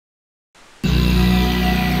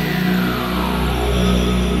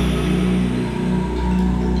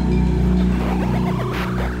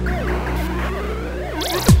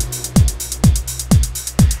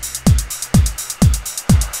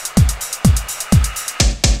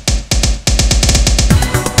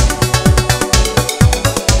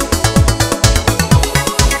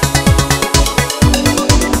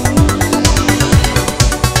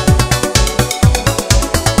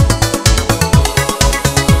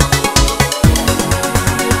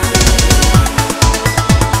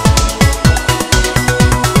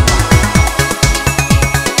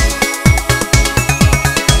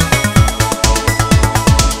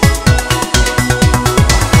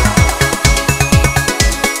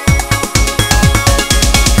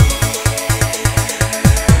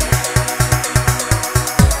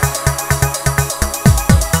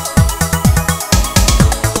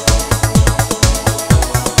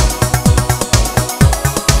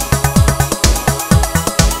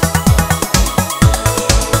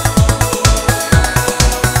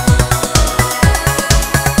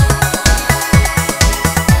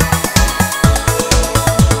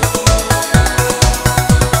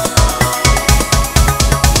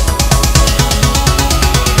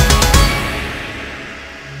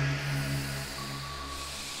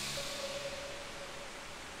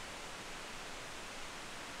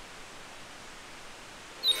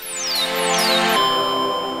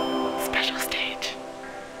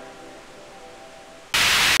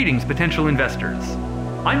Greetings, potential investors.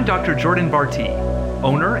 I'm Dr. Jordan Bartee,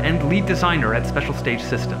 owner and lead designer at Special Stage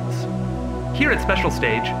Systems. Here at Special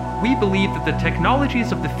Stage, we believe that the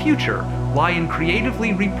technologies of the future lie in creatively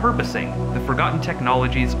repurposing the forgotten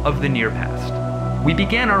technologies of the near past. We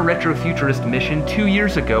began our retrofuturist mission 2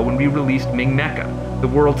 years ago when we released Ming Mecha, the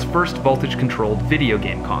world's first voltage-controlled video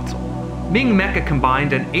game console. Ming Mecha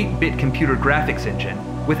combined an 8-bit computer graphics engine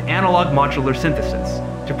with analog modular synthesis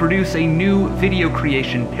to produce a new video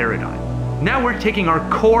creation paradigm. Now we're taking our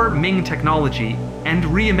core Ming technology and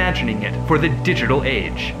reimagining it for the digital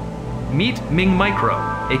age. Meet Ming Micro,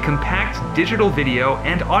 a compact digital video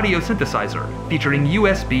and audio synthesizer featuring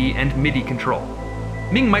USB and MIDI control.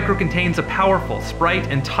 Ming Micro contains a powerful sprite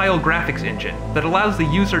and tile graphics engine that allows the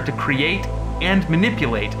user to create and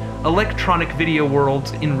manipulate electronic video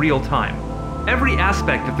worlds in real time. Every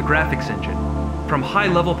aspect of the graphics engine, from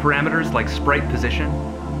high-level parameters like sprite position,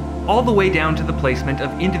 all the way down to the placement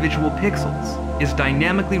of individual pixels, is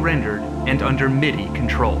dynamically rendered and under MIDI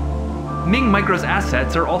control. Ming Micro's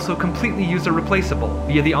assets are also completely user-replaceable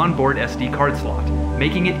via the onboard SD card slot,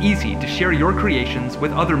 making it easy to share your creations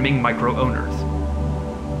with other Ming Micro owners.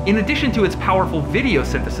 In addition to its powerful video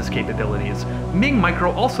synthesis capabilities, Ming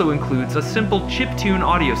Micro also includes a simple chiptune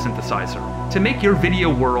audio synthesizer to make your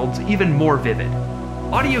video worlds even more vivid.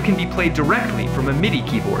 Audio can be played directly from a MIDI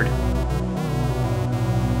keyboard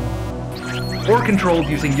or controlled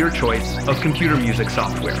using your choice of computer music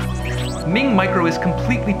software. Ming Micro is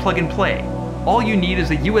completely plug-and-play. All you need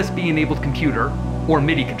is a USB-enabled computer or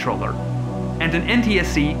MIDI controller and an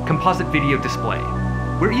NTSC composite video display.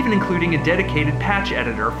 We're even including a dedicated patch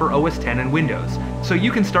editor for OS X and Windows, so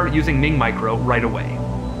you can start using Ming Micro right away.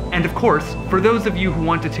 And of course, for those of you who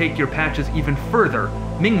want to take your patches even further,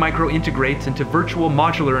 Ming Micro integrates into virtual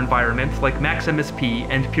modular environments like MaxMSP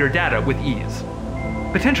and Pure Data with ease.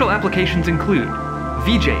 Potential applications include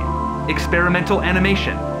VJ, experimental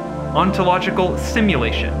animation, ontological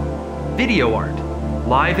simulation, video art,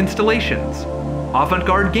 live installations,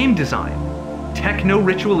 avant-garde game design,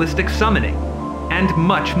 techno-ritualistic summoning, and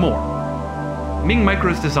much more. Ming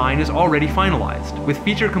Micro's design is already finalized, with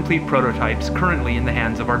feature-complete prototypes currently in the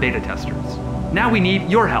hands of our beta testers. Now we need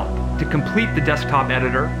your help to complete the desktop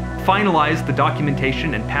editor, finalize the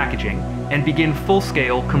documentation and packaging, and begin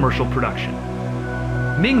full-scale commercial production.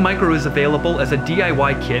 Ming Micro is available as a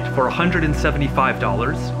DIY kit for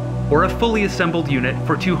 $175 or a fully assembled unit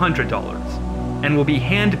for $200, and will be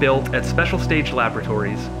hand-built at Special Stage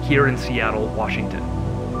Laboratories here in Seattle, Washington.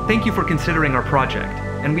 Thank you for considering our project,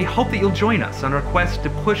 and we hope that you'll join us on our quest to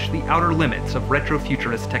push the outer limits of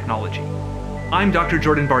retrofuturist technology. I'm Dr.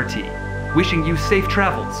 Jordan Bartee, wishing you safe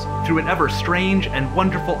travels through whatever strange and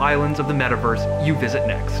wonderful islands of the metaverse you visit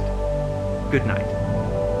next. Good night.